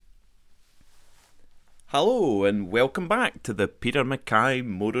Hello and welcome back to the Peter Mackay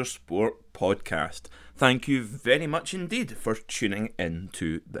Motorsport Podcast. Thank you very much indeed for tuning in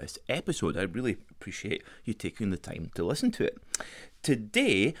to this episode. I really appreciate you taking the time to listen to it.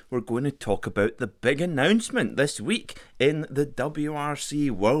 Today we're going to talk about the big announcement this week in the WRC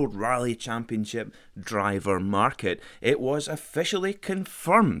World Rally Championship driver market. It was officially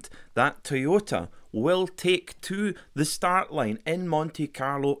confirmed that Toyota will take to the start line in Monte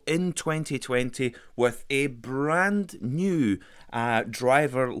Carlo in 2020 with a brand new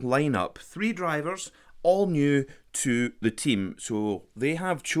driver lineup. 3 drivers, all new to the team. So they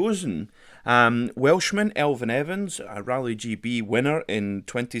have chosen Welshman Elfyn Evans, a Rally GB winner in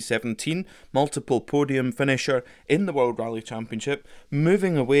 2017, multiple podium finisher in the World Rally Championship,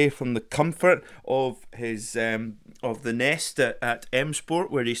 moving away from the comfort of his of the nest at M Sport,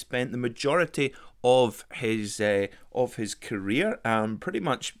 where he spent the majority of his career. Pretty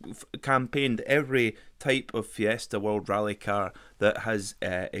much campaigned every type of Fiesta World Rally car that has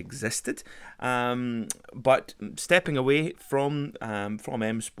existed, but stepping away from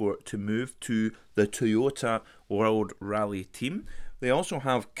M Sport to move to the Toyota World Rally team. They also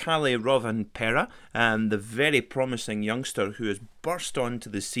have Kalle Rovanperä, the very promising youngster who has burst onto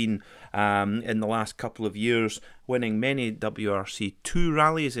the scene in the last couple of years, winning many WRC2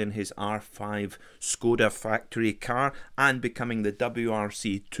 rallies in his R5 Skoda factory car and becoming the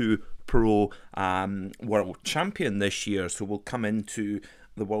WRC2 Pro World Champion this year. So we'll come into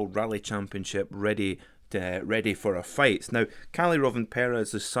the World Rally Championship ready for a fight. Now, Kalle Rovanperä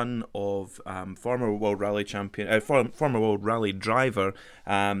is the son of former World Rally champion, former World Rally driver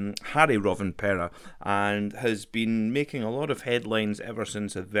Harry Rovanperä, and has been making a lot of headlines ever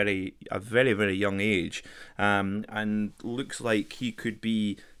since a very young age, and looks like he could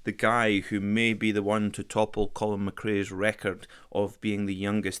be the guy who may be the one to topple Colin McRae's record of being the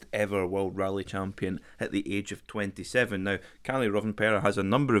youngest ever World Rally champion at the age of 27. Now, Kalle Rovanperä has a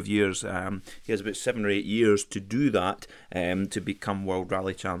number of years, he has about 7 or 8 years to do that, to become World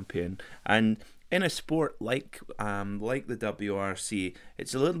Rally champion. And in a sport like the WRC,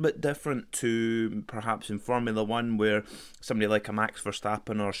 it's a little bit different to perhaps in Formula 1, where somebody like a Max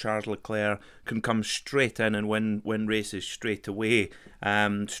Verstappen or Charles Leclerc can come straight in and win races straight away,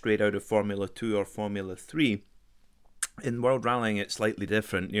 straight out of Formula 2 or Formula 3. In World Rallying, it's slightly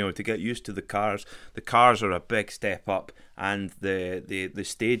different. To get used to the cars are a big step up, and the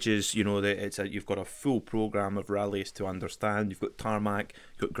stages, you've got a full program of rallies to understand. You've got tarmac,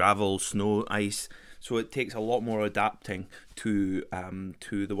 you've got gravel, snow, ice. So it takes a lot more adapting to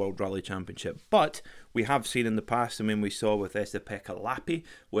the World Rally Championship. But we have seen in the past, we saw with Esa-Pekka Lappi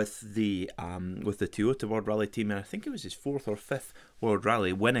with the Toyota World Rally team, and I think it was his 4th or 5th World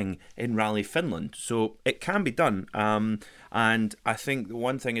Rally, winning in Rally Finland. So it can be done. And I think the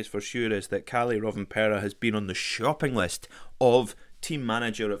one thing is for sure is that Kalle Rovanperä has been on the shopping list of team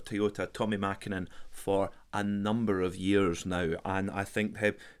manager of Toyota, Tommi Mäkinen, for a number of years now. And I think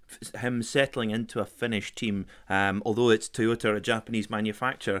him settling into a Finnish team, although it's Toyota, a Japanese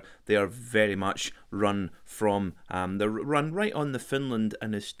manufacturer, they are very much run from they're run right on the Finland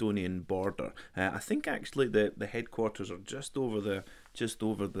and Estonian border. I think actually the headquarters are just over the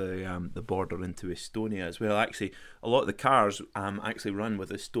border into Estonia as well. Actually, a lot of the cars actually run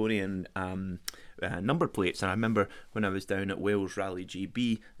with Estonian number plates. And I remember when I was down at Wales Rally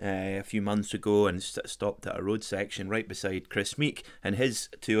GB a few months ago and stopped at a road section right beside Chris Meek, and his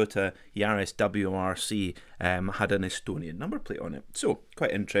Toyota Yaris WRC had an Estonian number plate on it. So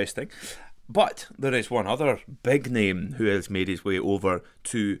quite interesting. But there is one other big name who has made his way over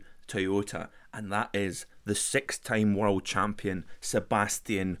to Toyota, and that is the 6-time world champion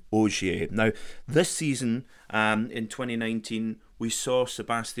Sébastien Ogier. Now, this season, in 2019, we saw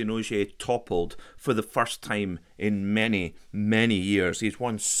Sébastien Ogier toppled for the first time in many, many years. He's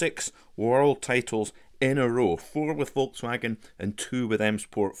won 6 world titles in a row, 4 with Volkswagen and 2 with M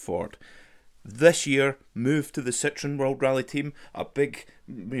Sport Ford. This year, moved to the Citroën World Rally team, a big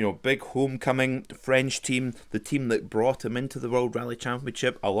homecoming French team, the team that brought him into the World Rally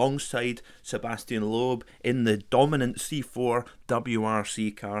Championship alongside Sébastien Loeb in the dominant C4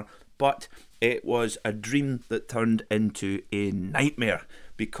 WRC car. But it was a dream that turned into a nightmare,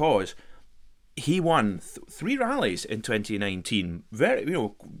 because he won 3 rallies in 2019, very,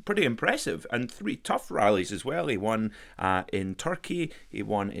 pretty impressive, and 3 tough rallies as well. He won in Turkey, he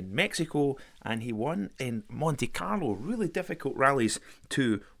won in Mexico, and he won in Monte Carlo. Really difficult rallies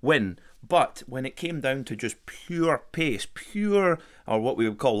to win. But when it came down to just pure pace, pure, or what we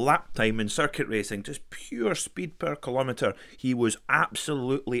would call lap time in circuit racing, just pure speed per kilometre, he was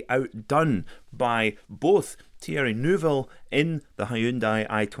absolutely outdone by both Thierry Neuville in the Hyundai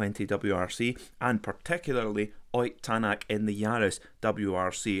i20 WRC and particularly Ott Tanak in the Yaris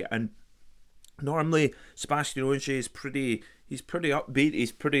WRC. And normally Sebastian Ogier is pretty upbeat,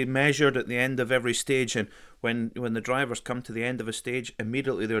 he's pretty measured at the end of every stage, and when the drivers come to the end of a stage,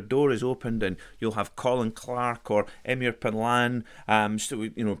 immediately their door is opened and you'll have Colin Clark or Emir Pinlan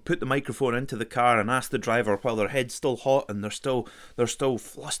put the microphone into the car and ask the driver while their head's still hot and they're still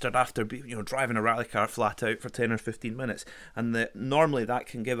flustered after driving a rally car flat out for 10 or 15 minutes, and normally that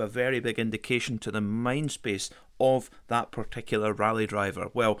can give a very big indication to the mind space of that particular rally driver.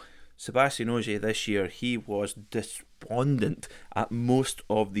 Well, Sebastian Ogier this year, he was despondent at most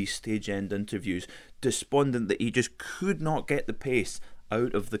of these stage end interviews, despondent that he just could not get the pace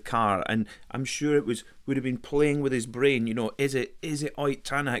out of the car, and I'm sure it would have been playing with his brain. Is it Ott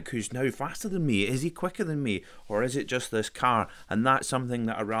Tanak who's now faster than me? Is he quicker than me? Or is it just this car? And that's something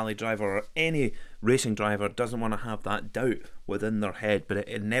that a rally driver or any racing driver doesn't want to have that doubt within their head, but it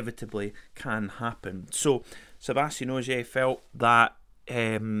inevitably can happen. So Sebastian Ogier felt that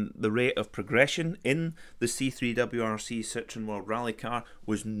the rate of progression in the C3 WRC Citroën World Rally car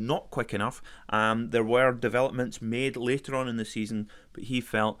was not quick enough. There were developments made later on in the season, but he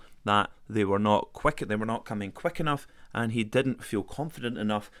felt that they were not coming quick enough, and he didn't feel confident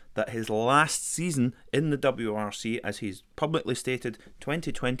enough that his last season in the WRC, as he's publicly stated,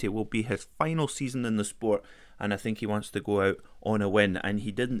 2020 will be his final season in the sport, and I think he wants to go out on a win, and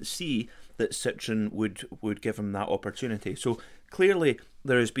he didn't see that Citroën would give him that opportunity. So clearly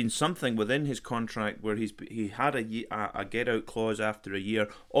there has been something within his contract where he had a get out clause after a year,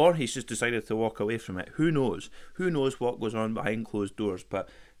 or he's just decided to walk away from it. Who knows what goes on behind closed doors, but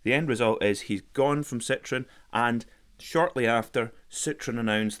the end result is he's gone from Citroën, and shortly after, Citroën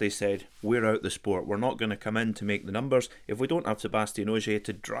announced, they said, we're out the sport, we're not going to come in to make the numbers. If we don't have Sebastian Ogier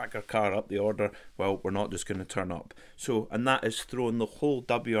to drag our car up the order, well, we're not just going to turn up. And that has thrown the whole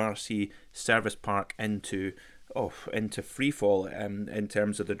WRC service park into free fall in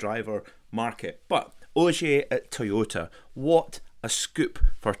terms of the driver market. But Ogier at Toyota, what a scoop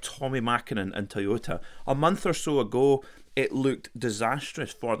for Tommi Mäkinen and Toyota. A month or so ago, it looked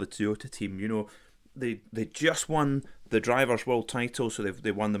disastrous for the Toyota team. They just won the Drivers' World title, so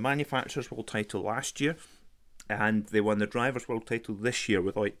they won the Manufacturers' World title last year, and they won the Drivers' World title this year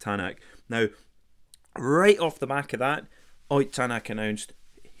with Ott Tanak. Now, right off the back of that, Ott Tanak announced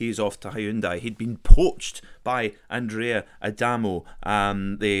he's off to Hyundai. He'd been poached by Andrea Adamo,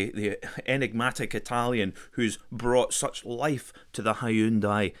 the enigmatic Italian who's brought such life to the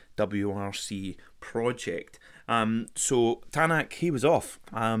Hyundai WRC project. So Tanak, he was off.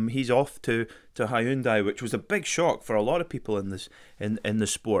 He's off to Hyundai, which was a big shock for a lot of people in the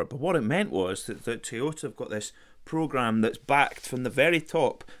sport. But what it meant was that Toyota have got this program that's backed from the very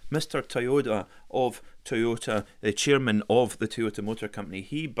top. Mr. Toyoda of Toyota, the chairman of the Toyota Motor Company,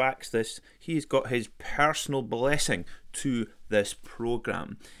 he backs this. He's got his personal blessing to this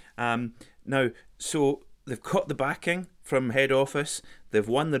program. Now, so they've got the backing from head office, they've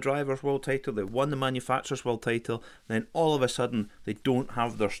won the Drivers' World title, they've won the Manufacturers' World title, then all of a sudden they don't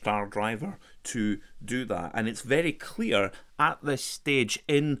have their star driver to do that. And it's very clear at this stage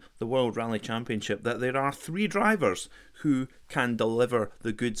in the World Rally Championship that there are 3 drivers who can deliver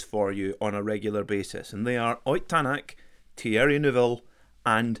the goods for you on a regular basis, and they are Ott Tanak, Thierry Neuville,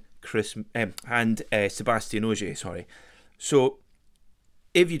 and Sebastian Ogier. So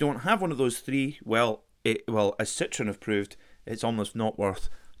if you don't have one of those 3, as Citroën have proved, it's almost not worth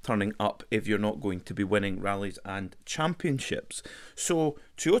turning up if you're not going to be winning rallies and championships. So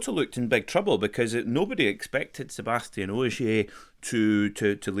Toyota looked in big trouble because nobody expected Sebastian Ogier to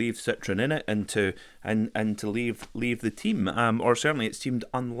leave Citroën in it and to leave the team, or certainly it seemed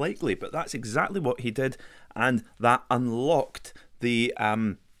unlikely. But that's exactly what he did, and that unlocked the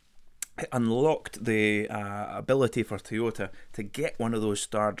ability for Toyota to get one of those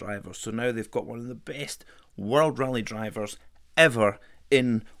star drivers. So now they've got one of the best World Rally drivers ever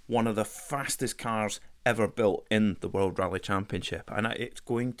in one of the fastest cars ever built in the World Rally Championship. And it's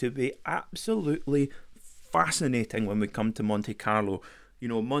going to be absolutely fascinating when we come to Monte Carlo.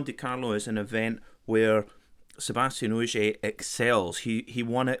 Monte Carlo is an event where Sebastian Ogier excels. He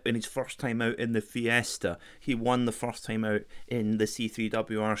won it in his first time out in the Fiesta. He won the first time out in the C3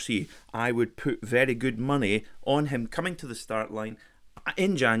 WRC. I would put very good money on him coming to the start line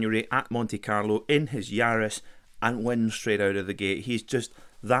in January at Monte Carlo in his Yaris and win straight out of the gate. He's just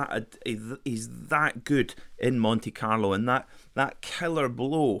that good in Monte Carlo, and that killer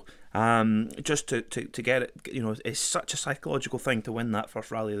blow just to get it. It's such a psychological thing to win that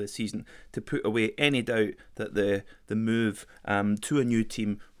first rally of the season, to put away any doubt that the move to a new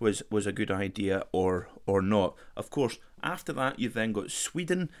team was a good idea or not. Of course, after that, you've then got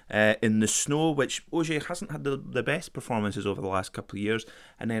Sweden in the snow, which Ogier hasn't had the best performances over the last couple of years,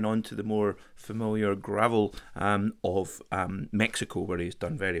 and then on to the more familiar gravel of Mexico, where he's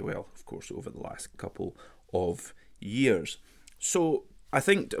done very well, of course, over the last couple of years. So I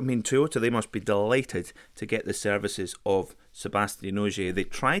think, Toyota, they must be delighted to get the services of Sebastian Ogier. They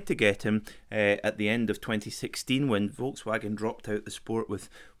tried to get him at the end of 2016 when Volkswagen dropped out the sport with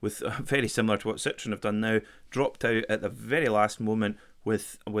very similar to what Citroën have done now, dropped out at the very last moment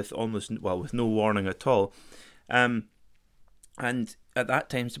with no warning at all. And at that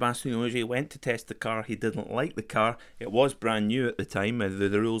time, Sebastian Ogier went to test the car. He didn't like the car. It was brand new at the time. The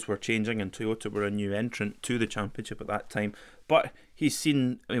rules were changing, and Toyota were a new entrant to the championship at that time. But he's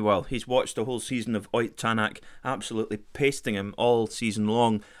watched the whole season of Ott Tanak absolutely pasting him all season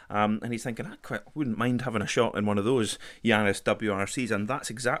long. And he's thinking, I wouldn't mind having a shot in one of those Yaris WRCs. And that's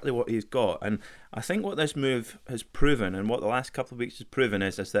exactly what he's got. And I think what this move has proven, and what the last couple of weeks has proven,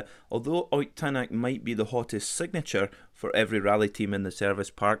 is that although Ott Tanak might be the hottest signature for every rally team in the service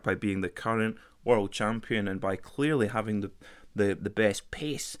park by being the current world champion and by clearly having the best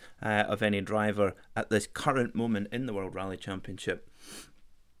pace of any driver at this current moment in the World Rally Championship,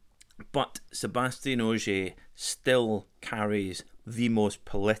 but Sebastian Ogier still carries the most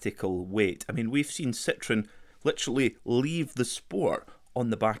political weight. We've seen Citroën literally leave the sport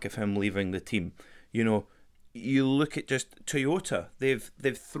on the back of him leaving the team. You look at just Toyota,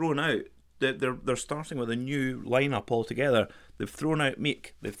 they've thrown out, they're starting with a new lineup altogether. They've thrown out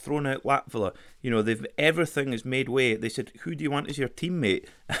Meek, they've thrown out Latvala. Everything is made way. They said, "Who do you want as your teammate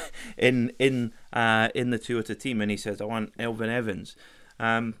in the Toyota team?" And he says, "I want Elfyn Evans."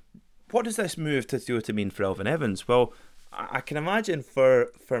 What does this move to Toyota mean for Elfyn Evans? Well, I can imagine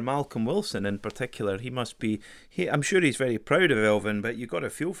for Malcolm Wilson in particular, he must be. I'm sure he's very proud of Elfyn, but you've got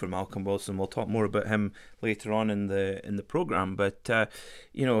to feel for Malcolm Wilson. We'll talk more about him later on in the programme. But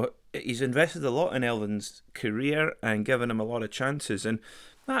he's invested a lot in Elfyn's career and given him a lot of chances, and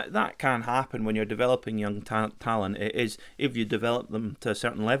that can happen when you're developing young talent. It is, if you develop them to a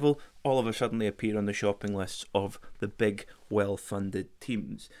certain level, all of a sudden they appear on the shopping lists of the big, well-funded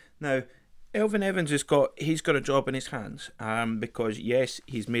teams. Now, Elfyn Evans he's got a job in his hands, because yes,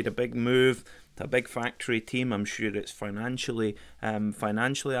 he's made a big move to a big factory team. I'm sure it's financially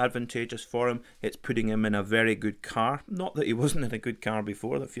advantageous for him. It's putting him in a very good car. Not that he wasn't in a good car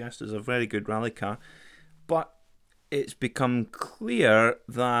before. The Fiesta's a very good rally car, but it's become clear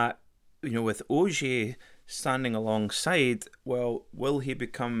that with Ogier standing alongside, well, will he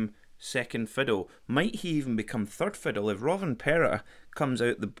become second fiddle? Might he even become third fiddle? If Robin Perra comes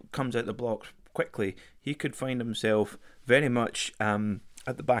out the blocks quickly, he could find himself very much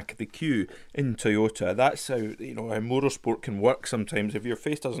at the back of the queue in Toyota. That's how how motorsport can work sometimes. If your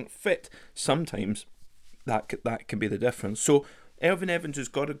face doesn't fit, sometimes that can be the difference. So Elfyn Evans has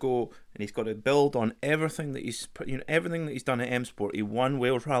got to go, and he's got to build on everything that he's done at M Sport. He won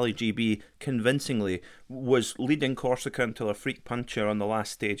Wales Rally GB convincingly, was leading Corsica until a freak puncher on the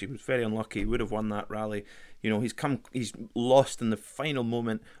last stage. He was very unlucky. He would have won that rally. He's lost in the final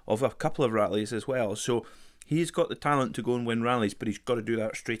moment of a couple of rallies as well. So he's got the talent to go and win rallies, but he's got to do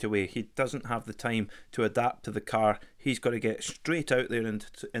that straight away. He doesn't have the time to adapt to the car. He's got to get straight out there in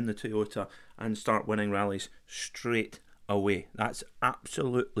the Toyota and start winning rallies straight away. That's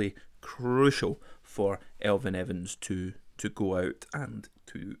absolutely crucial for Elfyn Evans to go out and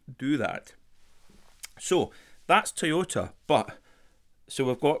to do that. So that's Toyota, but so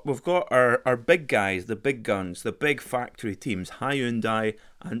we've got our big guys, the big guns, the big factory teams, Hyundai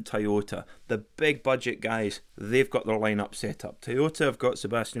and Toyota, the big budget guys. They've got their lineup set up. Toyota have got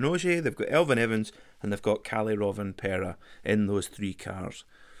Sebastian Ogier, they've got Elfyn Evans, and they've got Kalle Robin Perra in those three cars,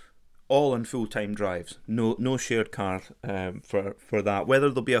 all on full-time drives. No shared car for that. Whether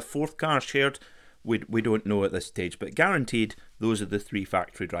there'll be a fourth car shared, we don't know at this stage, but guaranteed those are the three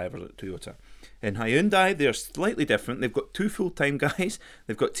factory drivers at Toyota. In Hyundai, they're slightly different. They've got two full-time guys.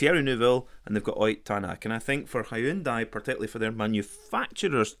 They've got Thierry Neuville and they've got Ott Tanak. And I think for Hyundai, particularly for their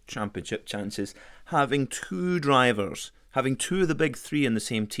manufacturers' championship chances, having two drivers, having two of the big three in the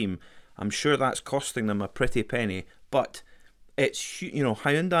same team, I'm sure that's costing them a pretty penny. But it's,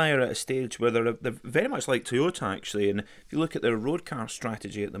 Hyundai are at a stage where they're very much like Toyota, actually. And if you look at their road car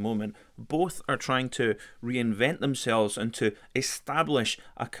strategy at the moment, both are trying to reinvent themselves and to establish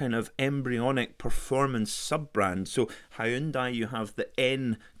a kind of embryonic performance sub-brand. So Hyundai, you have the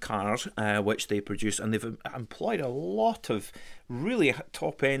N cars, which they produce, and they've employed a lot of really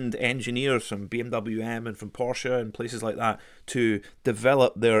top-end engineers from BMW M and from Porsche and places like that to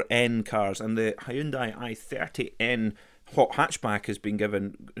develop their N cars. And the Hyundai i30N hot hatchback has been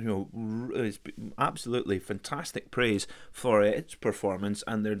given, absolutely fantastic praise for its performance,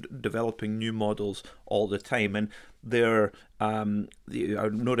 and they're developing new models all the time. And I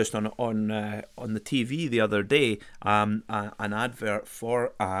noticed on the TV the other day an advert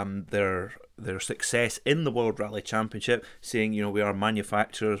for their success in the World Rally Championship, saying, we are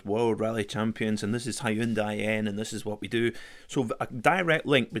manufacturers, World Rally Champions, and this is Hyundai N, and this is what we do. So a direct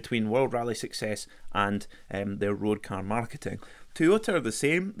link between World Rally success and their road car marketing. Toyota are the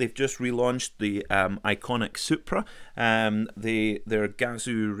same. They've just relaunched the iconic Supra. Their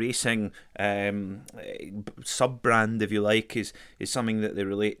Gazoo Racing sub-brand, if you like, is something that they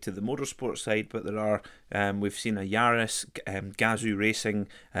relate to the motorsport side, but there are we've seen a Yaris Gazoo Racing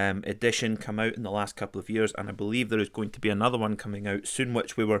edition come out in the last couple of years, and I believe there is going to be another one coming out soon,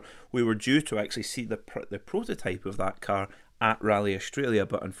 which we were due to actually see the prototype of that car at Rally Australia,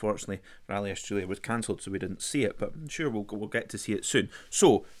 but unfortunately Rally Australia was cancelled, so we didn't see it, but I'm sure we'll get to see it soon.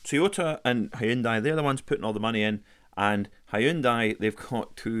 So Toyota and Hyundai, they're the ones putting all the money in, and Hyundai, they've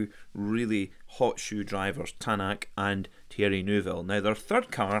got two really hot shoe drivers, Tanak and Thierry Neuville. Now their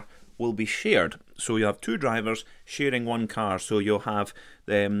third car will be shared, so you have two drivers sharing one car, so you'll have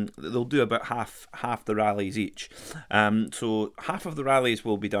they'll do about half the rallies each. So half of the rallies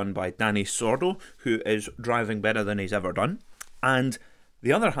will be done by Danny Sordo, who is driving better than he's ever done, and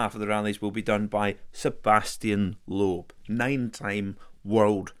the other half of the rallies will be done by Sebastian Loeb, 9-time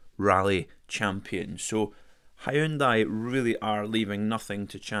World Rally Champion. So Hyundai really are leaving nothing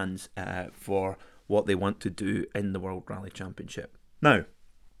to chance for what they want to do in the World Rally Championship. Now,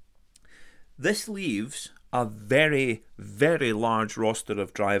 this leaves a very, very large roster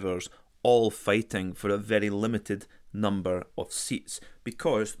of drivers all fighting for a very limited number of seats,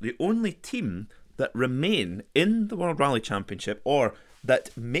 because the only team that remain in the World Rally Championship, or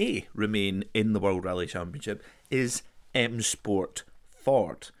that may remain in the World Rally Championship, is M Sport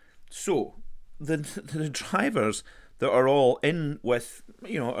Ford. So the drivers that are all in with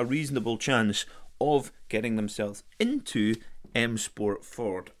a reasonable chance of getting themselves into M Sport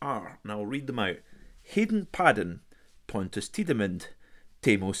Ford are, and I'll read them out: Hayden Paddon, Pontus Tiedemund,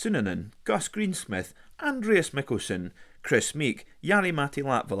 Teemu Sunanen, Gus Greensmith, Andreas Mikkelsen, Chris Meek, Jari-Matti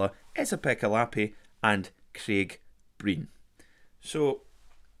Latvala, Esa-Pekka Lappi, and Craig Breen. So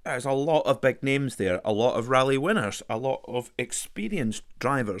there's a lot of big names there, a lot of rally winners, a lot of experienced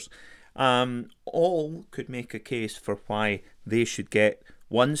drivers. All could make a case for why they should get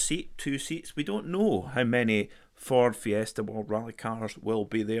 1 seat, 2 seats. We don't know how many Ford Fiesta World Rally cars will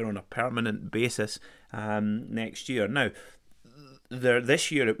be there on a permanent basis next year. Now,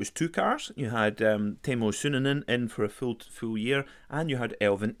 this year it was 2 cars. You had Teemu Sunanen in for a full year, and you had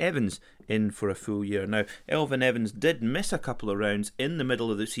Elvin Evans in for a full year. Now, Elvin Evans did miss a couple of rounds in the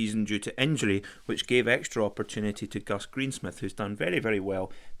middle of the season due to injury, which gave extra opportunity to Gus Greensmith, who's done very, very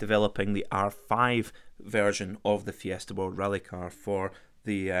well developing the R5 version of the Fiesta World Rally car for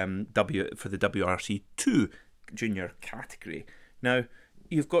the WRC 2 junior category. Now,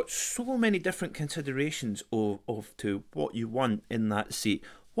 you've got so many different considerations of to what you want in that seat.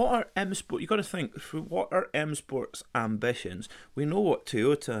 What are M Sport? You've got to think, what are M Sport's ambitions? We know what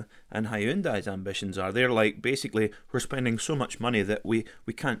Toyota and Hyundai's ambitions are. They're like, basically, we're spending so much money that we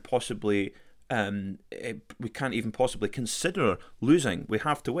can't possibly we can't even possibly consider losing. We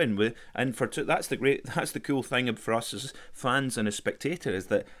have to win. That's the cool thing for us as fans and as spectators, is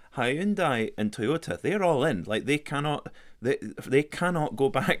that Hyundai and Toyota, they're all in. Like, they cannot go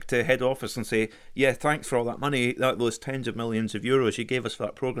back to head office and say, yeah, thanks for all that money, those tens of millions of euros you gave us for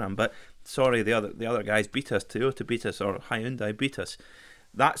that program, but sorry, the other guys beat us, Toyota beat us, or Hyundai beat us.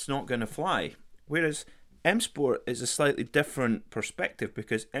 That's not going to fly. Whereas M Sport is a slightly different perspective,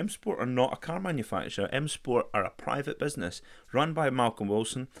 because M Sport are not a car manufacturer. M Sport are a private business run by Malcolm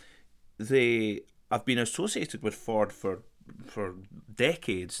Wilson. They have been associated with Ford for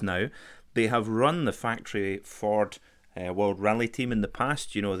decades now. They have run the factory Ford World Rally team in the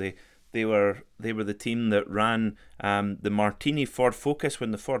past. They were the team that ran the Martini Ford Focus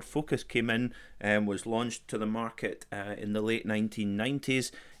when the Ford Focus came in and was launched to the market in the late 1990s.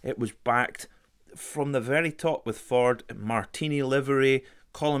 It was backed from the very top with Ford Martini livery,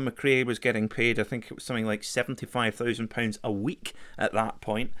 Colin McRae was getting paid, I think it was something like £75,000 a week at that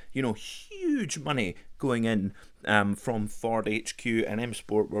point. Huge money going in from Ford HQ, and M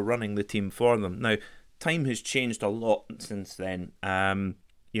Sport were running the team for them. Now, time has changed a lot since then. M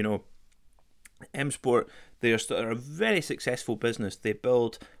Sport, they're a very successful business. They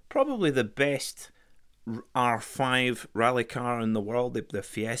build probably the best R5 rally car in the world, the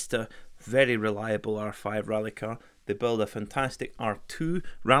Fiesta, very reliable R5 rally car. They build a fantastic R2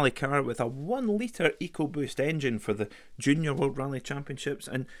 rally car with a 1 litre EcoBoost engine for the Junior World Rally Championships,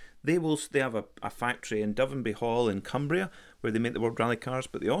 and they have a factory in Dovenby Hall in Cumbria where they make the World Rally cars,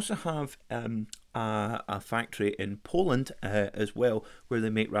 but they also have a factory in Poland as well where they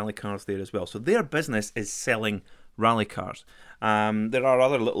make rally cars there as well. So their business is selling rally cars. There are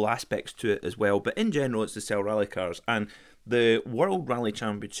other little aspects to it as well, but in general it's to sell rally cars. And the World Rally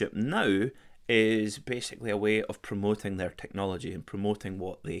Championship now is basically a way of promoting their technology and promoting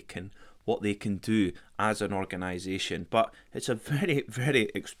what they can do as an organisation. But it's a very, very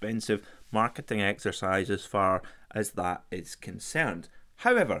expensive marketing exercise as far as that is concerned.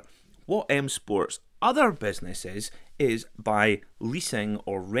 However, what M Sport's other business is by leasing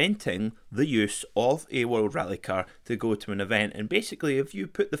or renting the use of a World Rally car to go to an event. And basically, if you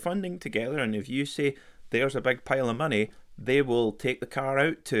put the funding together and if you say there's a big pile of money, they will take the car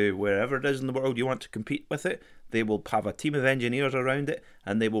out to wherever it is in the world you want to compete with it. They will have a team of engineers around it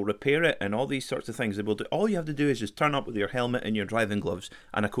and they will repair it and all these sorts of things. They will do. All you have to do is just turn up with your helmet and your driving gloves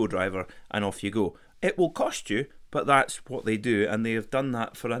and a co-driver and off you go. It will cost you, but that's what they do, and they have done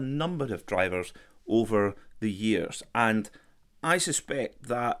that for a number of drivers over the years. And I suspect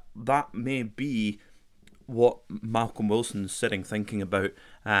that may be what Malcolm Wilson's sitting thinking about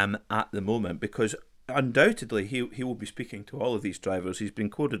at the moment, because undoubtedly he will be speaking to all of these drivers. He's been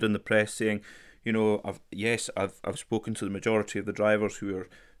quoted in the press saying, I've spoken to the majority of the drivers who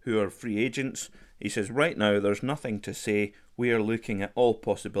are free agents. He says right now there's nothing to say. We are looking at all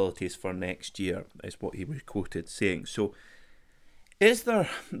possibilities for next year, is what he was quoted saying. So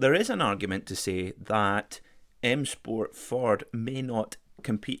there is an argument to say that M Sport Ford may not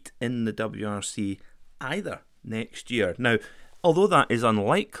compete in the WRC either next year. Now, although that is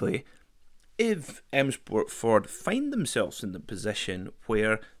unlikely, if M Sport Ford find themselves in the position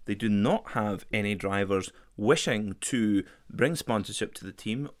where they do not have any drivers wishing to bring sponsorship to the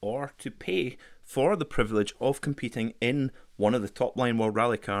team or to pay for the privilege of competing in one of the top line World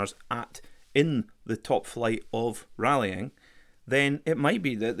Rally cars in the top flight of rallying, then it might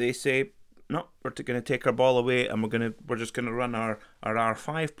be that they say, no, we're going to take our ball away and we're just going to run our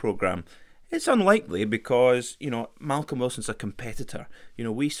R5 program. It's unlikely because, Malcolm Wilson's a competitor.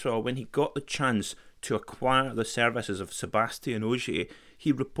 We saw when he got the chance to acquire the services of Sébastien Ogier,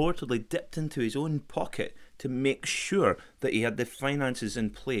 he reportedly dipped into his own pocket to make sure that he had the finances in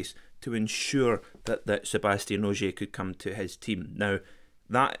place to ensure that Sébastien Ogier could come to his team. Now,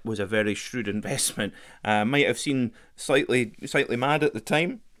 that was a very shrewd investment. Might have seemed slightly mad at the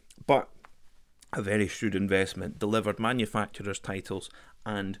time, but a very shrewd investment. Delivered manufacturers' titles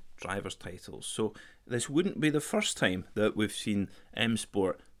and drivers' titles. So this wouldn't be the first time that we've seen M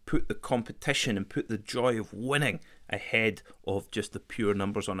Sport put the competition and put the joy of winning ahead of just the pure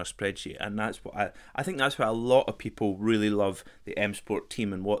numbers on a spreadsheet. And that's what I think that's why a lot of people really love the M Sport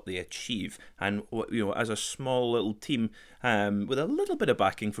team and what they achieve. And what, as a small little team with a little bit of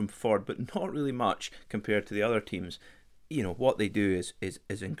backing from Ford, but not really much compared to the other teams, what they do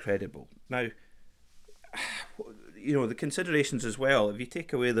is incredible. Now, the considerations as well, if you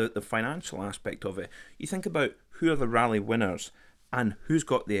take away the financial aspect of it, you think about who are the rally winners and who's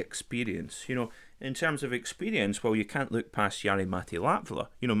got the experience. In terms of experience, well, you can't look past Jari-Matti Latvala.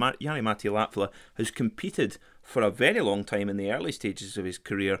 Jari-Matti Latvala has competed for a very long time in the early stages of his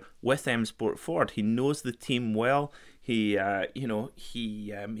career with M Sport Ford. He knows the team well. He's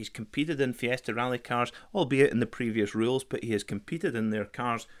competed in Fiesta rally cars, albeit in the previous rules, but he has competed in their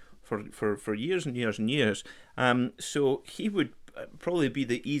cars for years and years and years. So he would probably be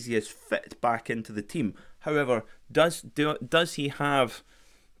the easiest fit back into the team. However, does he have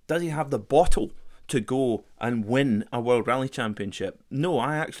the bottle to go and win a World Rally Championship? No,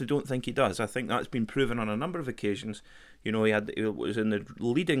 I actually don't think he does. I think that's been proven on a number of occasions. He was in the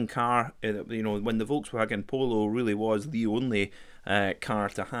leading car. When the Volkswagen Polo really was the only car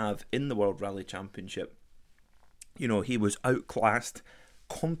to have in the World Rally Championship. He was outclassed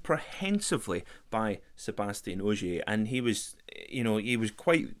comprehensively by Sébastien Ogier, and he was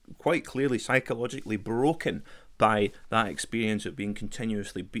quite clearly psychologically broken by that experience of being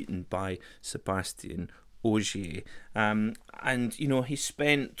continuously beaten by Sébastien Ogier. And he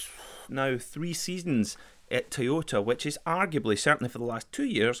spent now 3 seasons at Toyota, which is arguably, certainly for the last 2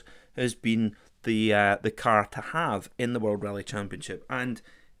 years, has been the car to have in the World Rally Championship. And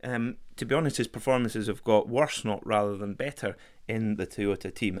to be honest, his performances have got worse, not rather than better, in the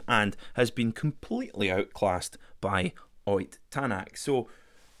Toyota team, and has been completely outclassed by Ogier Tanak. So,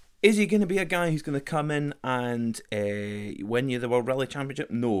 is he going to be a guy who's going to come in and win you the World Rally Championship?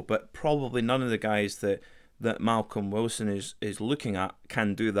 No, but probably none of the guys that Malcolm Wilson is looking at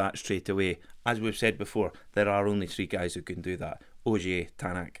can do that straight away. As we've said before, there are only 3 guys who can do that: Ogier,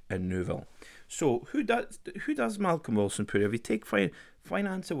 Tanak and Neuville. So who does Malcolm Wilson put? If you take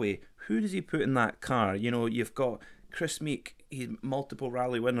finance away, who does he put in that car? You know, you've got Chris Meek, he's multiple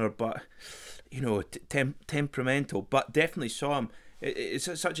rally winner, but you know, temperamental, but definitely saw him.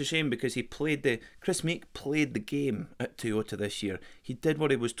 It's such a shame because Chris Meek played the game at Toyota this year. He did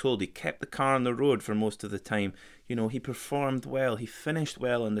what he was told. He kept the car on the road for most of the time. You know, he performed well. He finished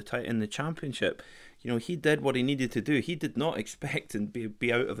well in the championship. You know, he did what he needed to do. He did not expect to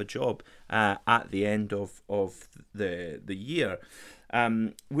be out of a job at the end of the year.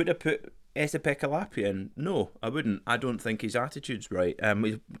 Would I put Esa-Pekka Lappi in? No, I wouldn't. I don't think his attitude's right.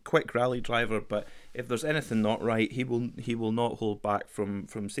 He's a quick rally driver, but if there's anything not right, he will not hold back from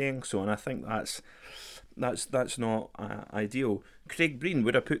saying so. And I think that's not ideal. Craig Breen,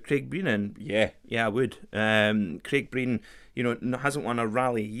 would I put Craig Breen in? Yeah, I would. Craig Breen, you know, hasn't won a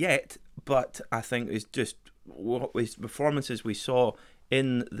rally yet, but I think it's just what performances we saw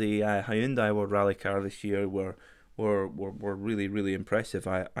in the Hyundai World Rally car this year were really, really impressive.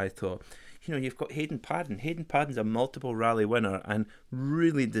 I thought, you know, you've got Hayden Paddon. Hayden Paddon's a multiple rally winner and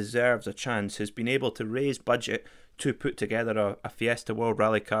really deserves a chance. Has been able to raise budget to put together a Fiesta World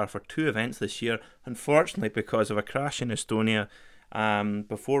Rally car for 2 events this year. Unfortunately, because of a crash in Estonia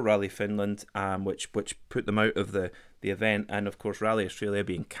before Rally Finland, which put them out of the event, and of course Rally Australia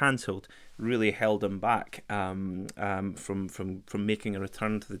being cancelled, really held him back from making a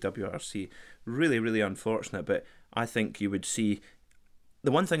return to the WRC. Really, really unfortunate, but I think you would see.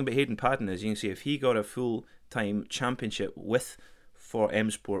 The one thing about Hayden Paddon is you can see if he got a full-time championship for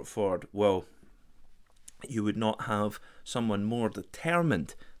M Sport Ford, well, you would not have someone more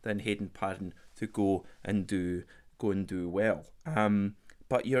determined than Hayden Paddon to go and do well.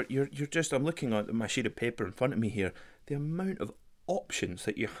 But you're just, I'm looking at my sheet of paper in front of me here, the amount of options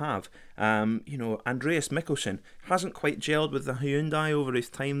that you have. You know, Andreas Mikkelsen hasn't quite gelled with the Hyundai over his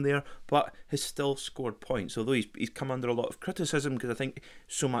time there, but has still scored points, although he's come under a lot of criticism because I think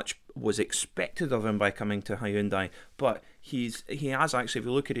so much was expected of him by coming to Hyundai. But he has actually, if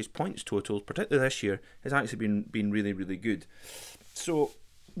you look at his points totals, particularly this year, has actually been really, really good. So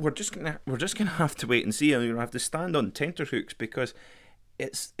we're just gonna have to wait and see, and we're gonna have to stand on tenterhooks because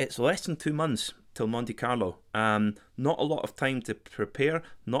it's less than 2 months till Monte Carlo. Not a lot of time to prepare,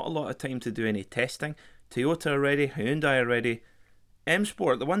 not a lot of time to do any testing. Toyota are ready, Hyundai are ready. M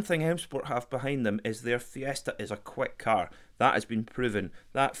Sport, the one thing M Sport have behind them is their Fiesta is a quick car. That has been proven.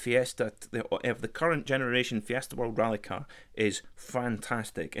 That Fiesta, the current generation Fiesta World Rally car, is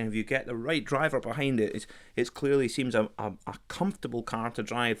fantastic. And if you get the right driver behind it, it clearly seems a comfortable car to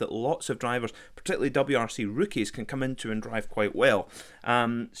drive that lots of drivers, particularly WRC rookies, can come into and drive quite well.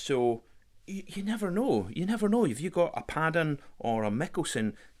 So you never know. You never know. If you got a Paddon or a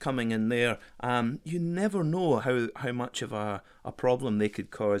Mikkelsen coming in there, you never know how much of a problem they could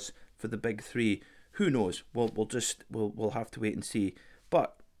cause for the big 3. Who knows? We'll have to wait and see.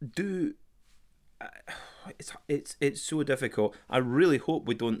 But it's so difficult. I really hope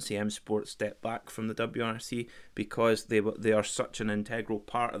we don't see M Sport step back from the WRC because they are such an integral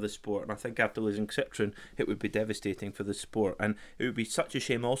part of the sport. And I think after losing Citroen, it would be devastating for the sport. And it would be such a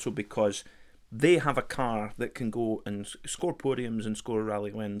shame also because they have a car that can go and score podiums and score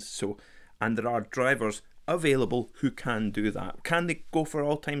rally wins. And there are drivers available who can do that. Can they go for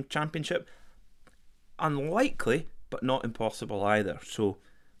all-time championship? Unlikely, but not impossible either. So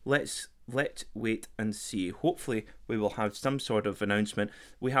let's wait and see. Hopefully we will have some sort of announcement.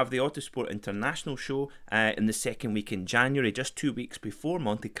 We have the Autosport International show in the second week in January, just 2 weeks before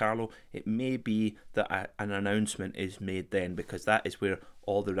Monte Carlo. It may be that an announcement is made then, because that is where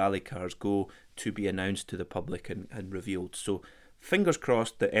all the rally cars go to be announced to the public and revealed. So fingers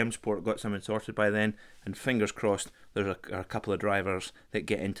crossed that M Sport got something sorted by then, and fingers crossed there's a couple of drivers that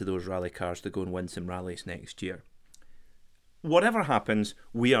get into those rally cars to go and win some rallies next year. Whatever happens,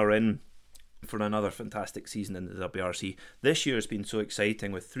 we are in for another fantastic season in the WRC. This year has been so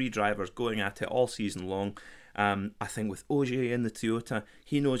exciting with 3 drivers going at it all season long. I think with Ogier in the Toyota,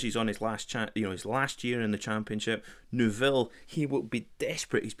 he knows he's on his last year in the championship. Neuville, he will be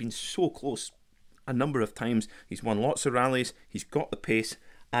desperate. He's been so close a number of times. He's won lots of rallies. He's got the pace,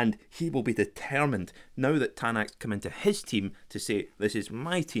 And he will be determined, now that Tanak's come into his team, to say, this is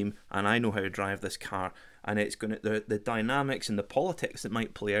my team and I know how to drive this car. And it's going to the dynamics and the politics that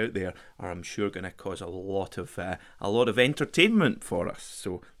might play out there are, I'm sure, going to cause a lot of entertainment for us.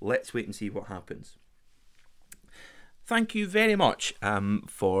 So let's wait and see what happens. Thank you very much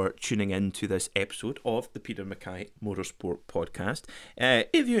for tuning in to this episode of the Peter Mackay Motorsport Podcast.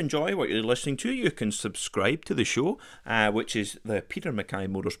 If you enjoy what you're listening to, you can subscribe to the show, which is the Peter Mackay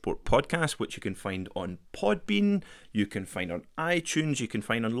Motorsport Podcast, which you can find on Podbean, you can find on iTunes, you can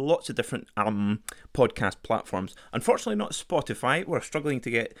find on lots of different podcast platforms. Unfortunately, not Spotify. We're struggling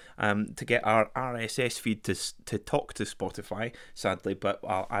to get our RSS feed to talk to Spotify, sadly, but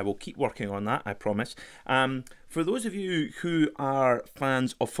I will keep working on that, I promise. For those of you who are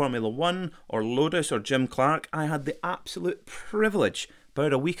fans of Formula 1 or Lotus or Jim Clark, I had the absolute privilege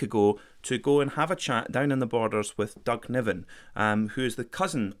about a week ago to go and have a chat down in the Borders with Doug Niven, who is the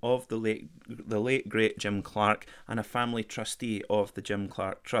cousin of the late great Jim Clark and a family trustee of the Jim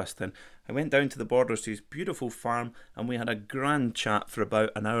Clark Trust. And I went down to the Borders to his beautiful farm and we had a grand chat for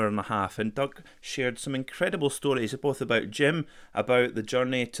about an hour and a half, and Doug shared some incredible stories both about Jim, about the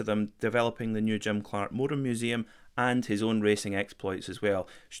journey to them developing the new Jim Clark Motor Museum, and his own racing exploits as well,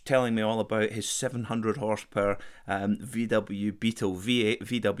 telling me all about his 700 horsepower VW Beetle, V8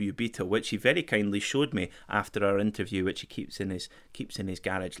 VW Beetle, which he very kindly showed me after our interview, which he keeps in his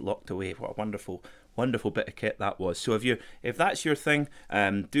garage locked away. What a wonderful bit of kit that was. So if that's your thing,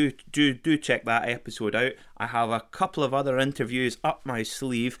 do check that episode out. I have a couple of other interviews up my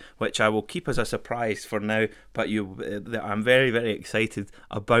sleeve, which I will keep as a surprise for now, but I'm very, very excited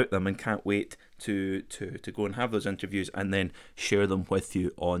about them and can't wait to go and have those interviews and then share them with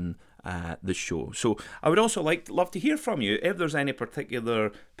you on the show. So I would also love to hear from you. If there's any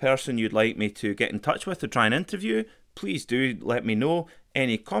particular person you'd like me to get in touch with to try and interview, please do let me know.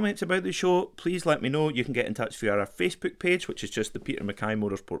 Any comments about the show, please let me know. You can get in touch via our Facebook page, which is just the Peter Mackay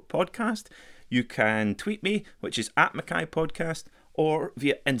Motorsport Podcast. You can tweet me, which is @Mackay Podcast, or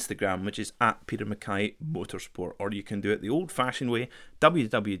via Instagram, which is @Peter Mackay Motorsport. Or you can do it the old-fashioned way,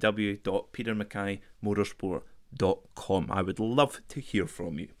 www.petermackaymotorsport.com. I would love to hear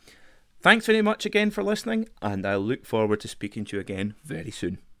from you. Thanks very much again for listening, and I look forward to speaking to you again very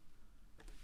soon.